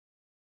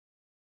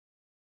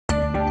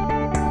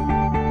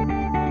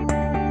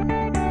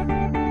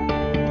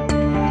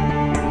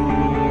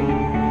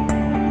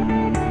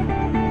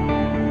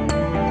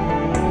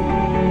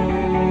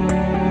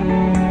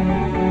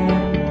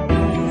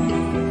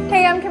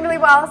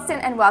Wollaston,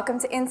 and welcome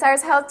to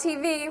Insider's Health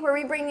TV, where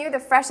we bring you the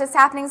freshest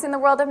happenings in the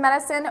world of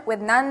medicine with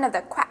none of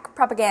the quack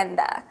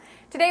propaganda.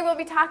 Today we'll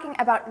be talking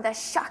about the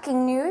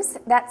shocking news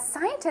that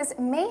scientists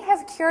may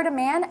have cured a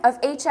man of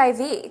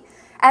HIV,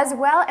 as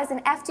well as an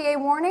FDA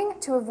warning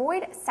to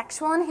avoid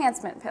sexual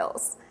enhancement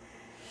pills.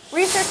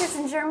 Researchers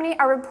in Germany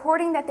are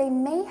reporting that they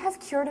may have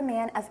cured a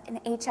man of an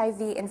HIV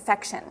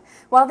infection.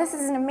 While this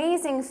is an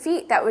amazing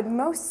feat that would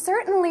most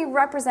certainly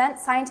represent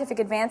scientific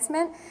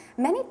advancement,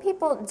 many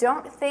people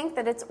don't think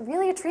that it's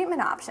really a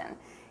treatment option.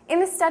 In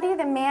the study,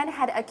 the man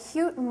had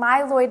acute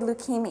myeloid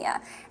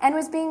leukemia and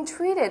was being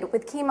treated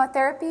with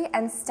chemotherapy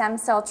and stem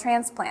cell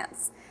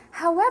transplants.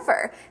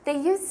 However, they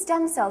used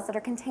stem cells that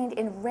are contained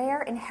in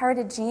rare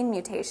inherited gene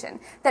mutation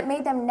that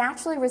made them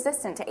naturally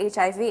resistant to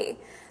HIV.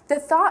 The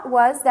thought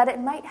was that it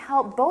might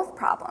help both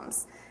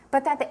problems,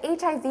 but that the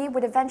HIV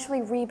would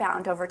eventually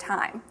rebound over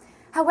time.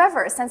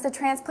 However, since the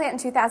transplant in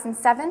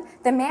 2007,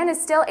 the man is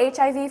still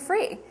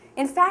HIV-free.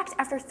 In fact,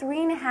 after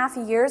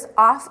 3.5 years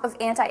off of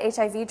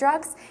anti-HIV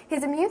drugs,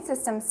 his immune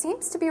system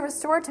seems to be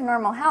restored to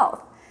normal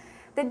health.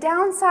 The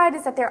downside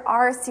is that there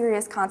are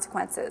serious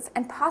consequences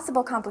and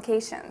possible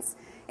complications.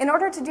 In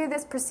order to do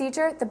this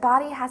procedure, the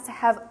body has to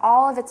have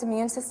all of its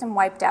immune system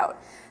wiped out.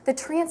 The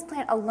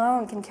transplant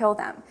alone can kill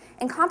them,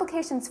 and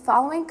complications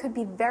following could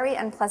be very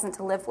unpleasant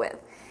to live with.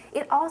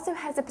 It also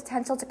has the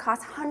potential to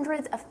cost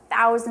hundreds of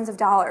thousands of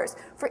dollars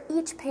for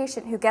each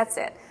patient who gets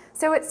it,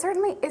 so it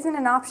certainly isn't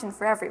an option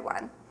for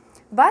everyone.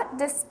 But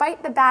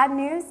despite the bad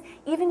news,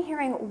 even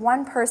hearing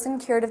one person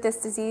cured of this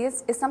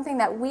disease is something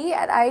that we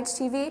at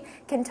IHTV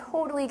can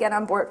totally get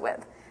on board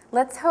with.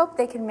 Let's hope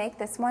they can make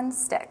this one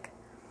stick.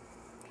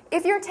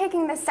 If you're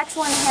taking the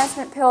sexual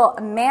enhancement pill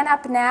Man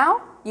Up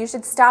Now, you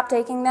should stop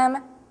taking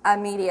them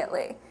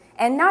immediately.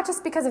 And not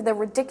just because of the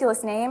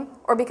ridiculous name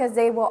or because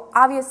they will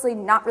obviously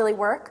not really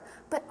work,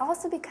 but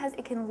also because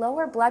it can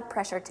lower blood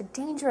pressure to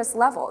dangerous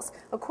levels,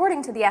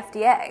 according to the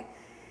FDA.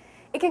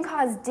 It can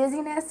cause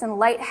dizziness and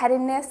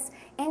lightheadedness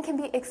and can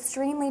be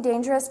extremely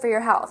dangerous for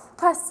your health.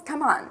 Plus,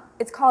 come on,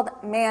 it's called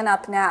Man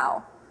Up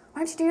Now.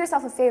 Why don't you do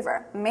yourself a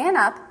favor? Man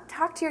up,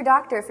 talk to your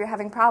doctor if you're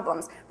having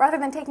problems, rather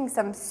than taking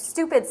some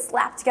stupid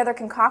slap-together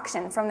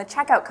concoction from the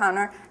checkout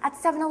counter at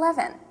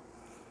 7-Eleven.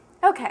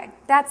 Okay,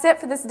 that's it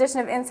for this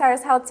edition of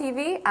Insider's Health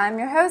TV. I'm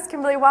your host,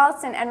 Kimberly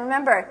Wollaston, and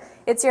remember,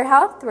 it's your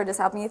health. We're just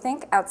helping you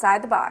think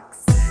outside the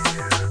box.